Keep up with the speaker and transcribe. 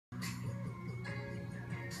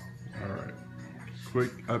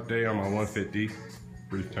quick update on my 150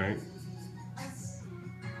 reef tank.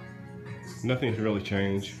 Nothing's really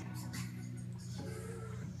changed.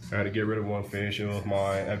 I had to get rid of one fish. It was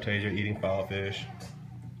my Aptasia eating foul fish.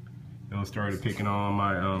 It started picking on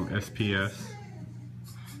my SPS.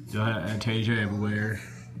 Still had Aptasia everywhere,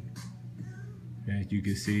 as you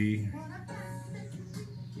can see.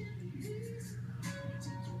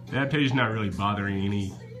 The Aptasia's not really bothering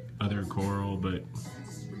any other coral, but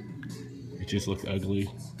it just looks ugly.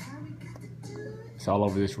 It's all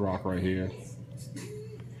over this rock right here.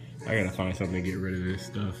 I gotta find something to get rid of this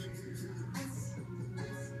stuff.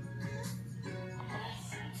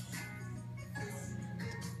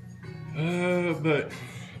 But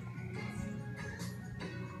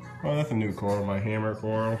oh, that's a new coral, my hammer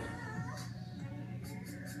coral.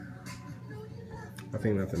 I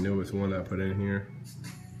think that's the newest one I put in here.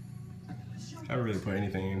 I haven't really put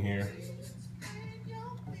anything in here.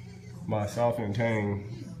 My softened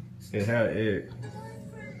tang, it had egg.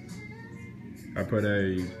 I put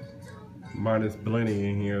a minus blenny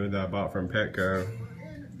in here that I bought from Petco,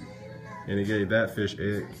 and it gave that fish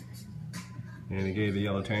egg, and it gave the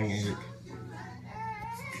yellow tang egg.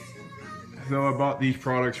 So I bought these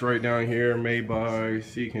products right down here, made by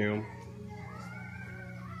Seachem,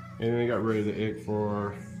 and then I got rid of the egg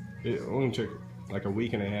for, it only took like a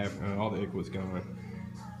week and a half, and all the egg was gone.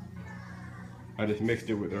 I just mixed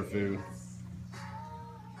it with their food.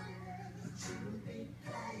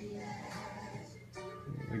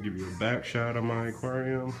 I'll give you a back shot of my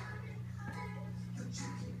aquarium.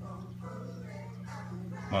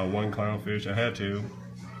 My one clownfish, I had two.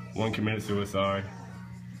 One committed suicide.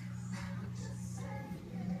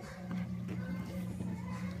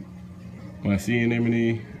 My sea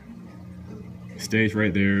anemone stays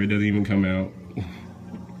right there, it doesn't even come out.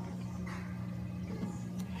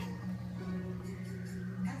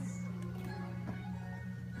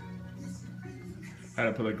 I had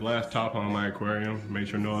to put a glass top on my aquarium, make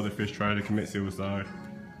sure no other fish try to commit suicide.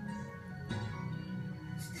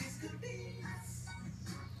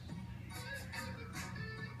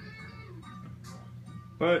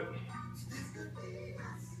 But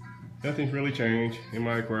nothing's really changed in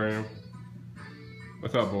my aquarium.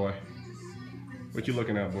 What's up, boy? What you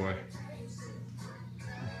looking at, boy?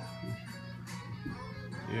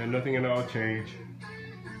 Yeah, nothing at all changed.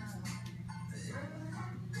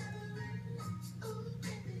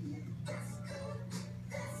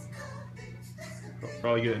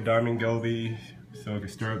 Probably get a diamond goby so I can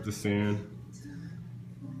stir up the sand.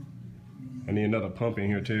 I need another pump in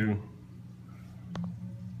here too.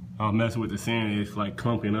 I'll mess with the sand, it's like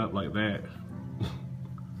clumping up like that.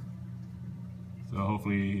 So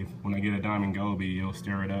hopefully when I get a diamond goby, it'll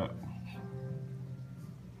stir it up.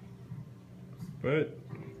 But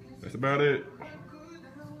that's about it.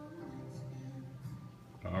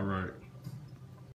 All right.